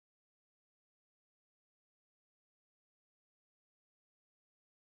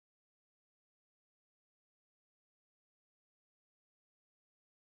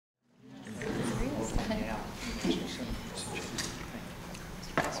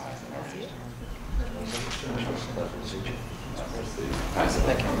Thank you. Thank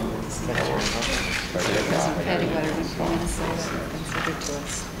you very much. Cousin Patty Wetterman from Minnesota considered to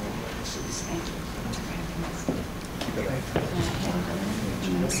us. Thank you. Keep it up.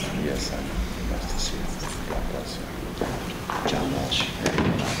 Yes, I know. Nice to see you. God bless you. John Walsh,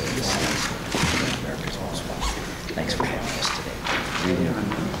 America's Most Wanted. Thanks for having us today. Really,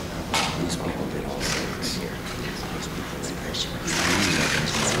 these people did all things here. These people did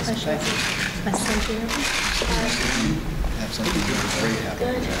My son here. have something very happy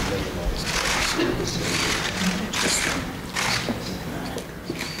with that lady always.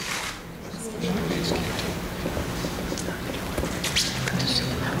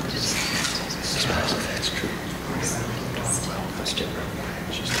 That's true. Well, question.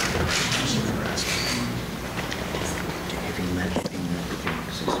 Have you met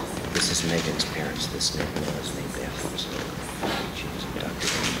this is Megan's parents. This name was named after us. She was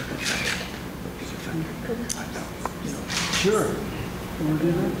abducted and murdered. I know. You know. Sure. You want to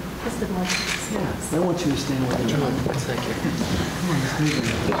do that? Yeah. I want you to stand with me. Thank you.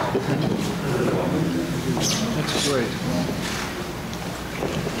 That's great.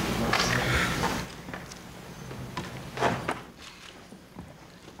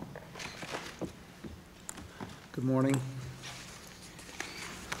 Good morning.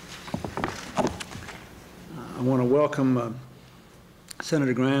 I want to welcome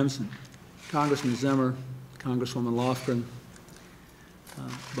Senator Grams, and Congressman Zimmer, Congresswoman Lofgren,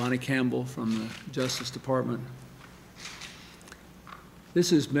 Bonnie Campbell from the Justice Department.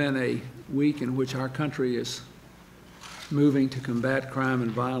 This has been a week in which our country is moving to combat crime and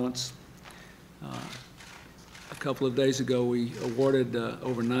violence. A couple of days ago, we awarded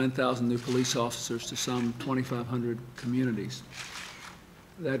over 9,000 new police officers to some 2,500 communities.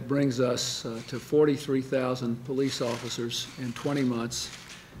 That brings us to 43,000 police officers in 20 months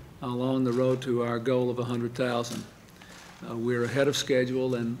along the road to our goal of 100,000. We're ahead of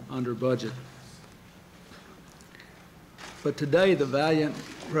schedule and under budget. But today, the valiant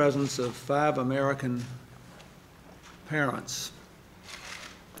presence of 5 American parents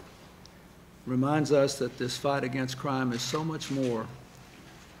reminds us that this fight against crime is so much more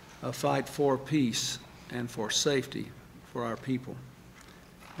a fight for peace and for safety for our people,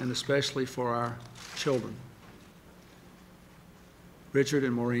 and especially for our children. Richard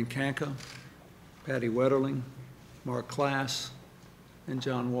and Maureen Kanka, Patty Wetterling, Mark Klass, and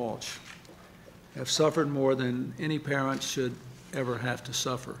John Walsh have suffered more than any parent should ever have to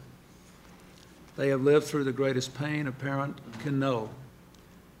suffer. They have lived through the greatest pain a parent can know,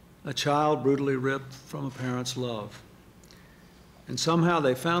 a child brutally ripped from a parent's love. And somehow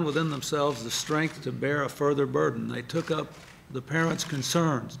they found within themselves the strength to bear a further burden. They took up the parents'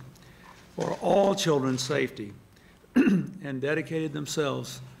 concerns for all children's safety and dedicated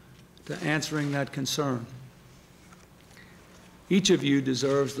themselves to answering that concern. Each of you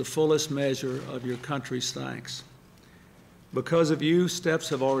deserves the fullest measure of your country's thanks. Because of you, steps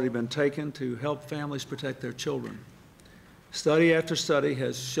have already been taken to help families protect their children. Study after study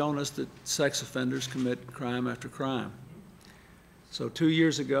has shown us that sex offenders commit crime after crime. So 2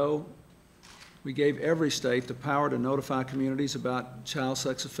 years ago, we gave every state the power to notify communities about child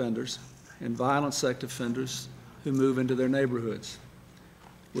sex offenders and violent sex offenders who move into their neighborhoods.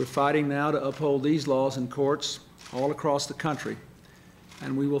 We're fighting now to uphold these laws in courts all across the country,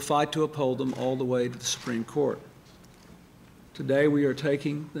 and we will fight to uphold them all the way to the Supreme Court. Today, we are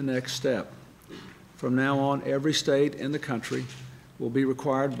taking the next step. From now on, every state in the country will be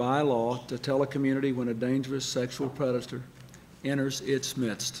required by law to tell a community when a dangerous sexual predator enters its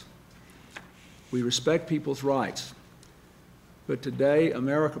midst. We respect people's rights, but today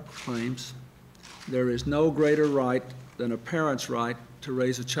America proclaims there is no greater right than a parent's right to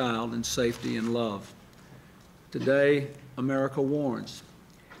raise a child in safety and love. Today, America warns,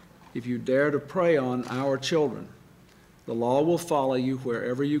 if you dare to prey on our children, the law will follow you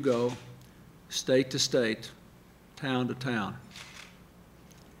wherever you go, state to state, town to town.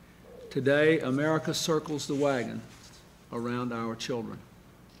 Today, America circles the wagon around our children.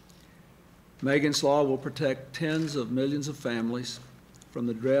 Megan's Law will protect tens of millions of families from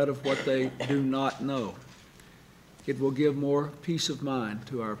the dread of what they do not know. It will give more peace of mind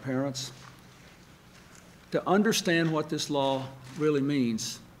to our parents. To understand what this law really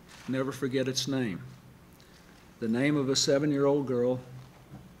means, never forget its name. The name of a 7-year-old girl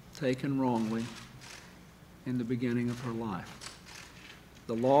taken wrongly in the beginning of her life.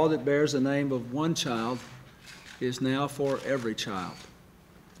 The law that bears the name of one child is now for every child,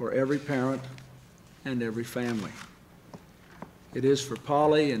 for every parent and every family. It is for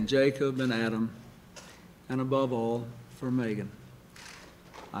Polly and Jacob and Adam, and above all, for Megan.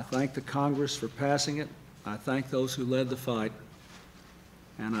 I thank the Congress for passing it I thank those who led the fight,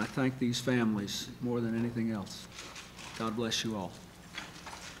 and I thank these families more than anything else. God bless you all.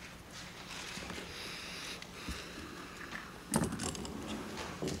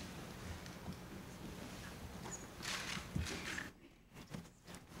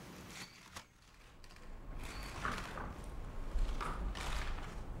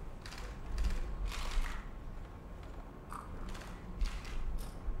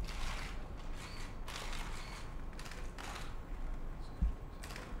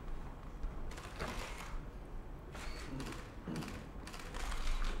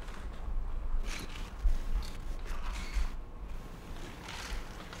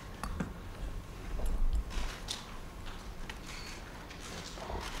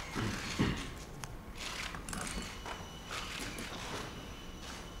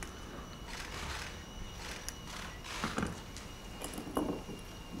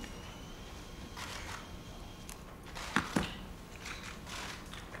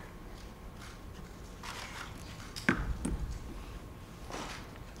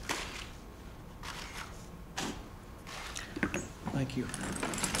 Thank you.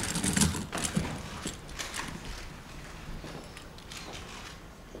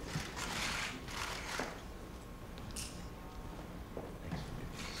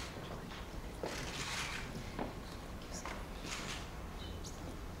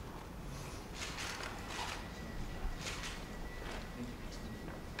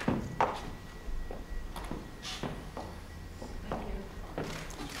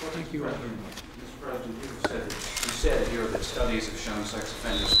 Thank you all very much. Mr. President, you said here that studies have shown sex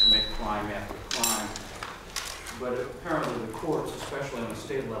offenders commit crime after crime, but apparently the courts, especially on the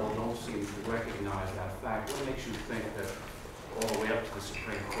state level, don't seem to recognize that fact. What makes you think that all the way up to the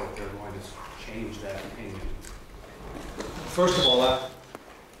Supreme Court they're going to change that opinion? First of all, I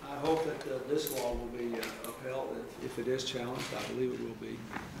hope that this law will be upheld. If it is challenged, I believe it will be.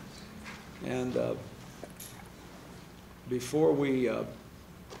 And before we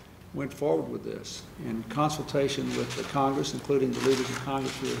went forward with this, in consultation with the Congress, including the leaders of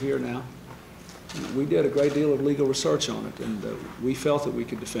Congress who are here now, we did a great deal of legal research on it, and we felt that we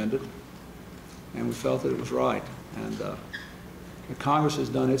could defend it, and we felt that it was right. And the Congress has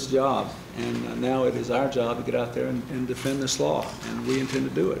done its job, and now it is our job to get out there and defend this law, and we intend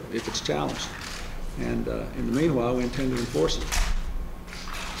to do it if it's challenged. And in the meanwhile, we intend to enforce it.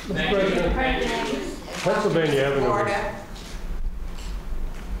 Mr. President, Pennsylvania Avenue.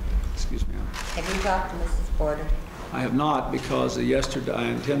 Excuse me. Have you talked to Mrs. Porter? I have not, because yesterday, I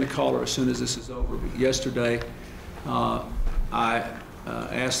intend to call her as soon as this is over, but yesterday I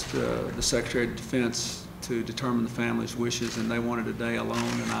asked the Secretary of Defense to determine the family's wishes, and they wanted a day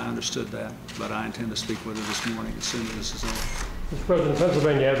alone, and I understood that, but I intend to speak with her this morning as soon as this is over. Mr. President,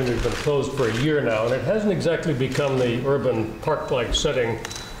 Pennsylvania Avenue has been closed for a year now, and it hasn't exactly become the urban park-like setting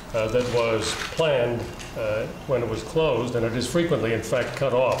that was planned when it was closed, and it is frequently, in fact,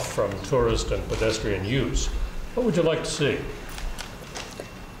 cut off from tourist and pedestrian use. What would you like to see?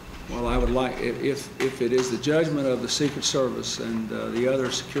 Well, I would like, if it is the judgment of the Secret Service and the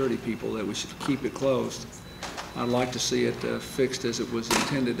other security people that we should keep it closed, I'd like to see it fixed as it was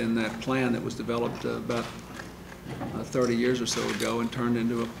intended in that plan that was developed about 30 years or so ago and turned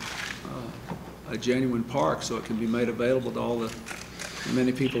into a genuine park, so it can be made available to all the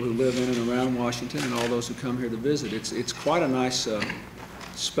many people who live in and around Washington and all those who come here to visit. It's quite a nice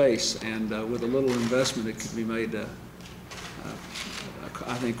space, and with a little investment it could be made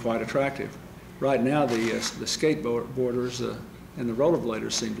I think quite attractive. Right now the skateboarders and the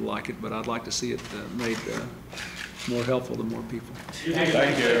rollerbladers seem to like it, but I'd like to see it made more helpful to more people.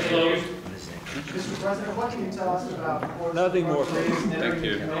 Thank you. Mr. President, what can you tell us about... Nothing more. Thank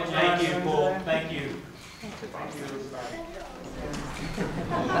you. Thank you, Paul. Thank you.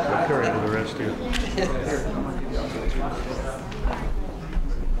 I'll carry on the rest here.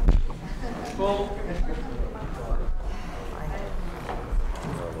 Well,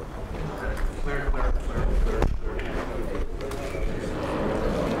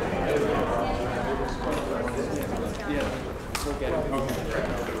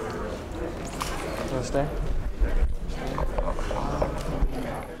 Stay?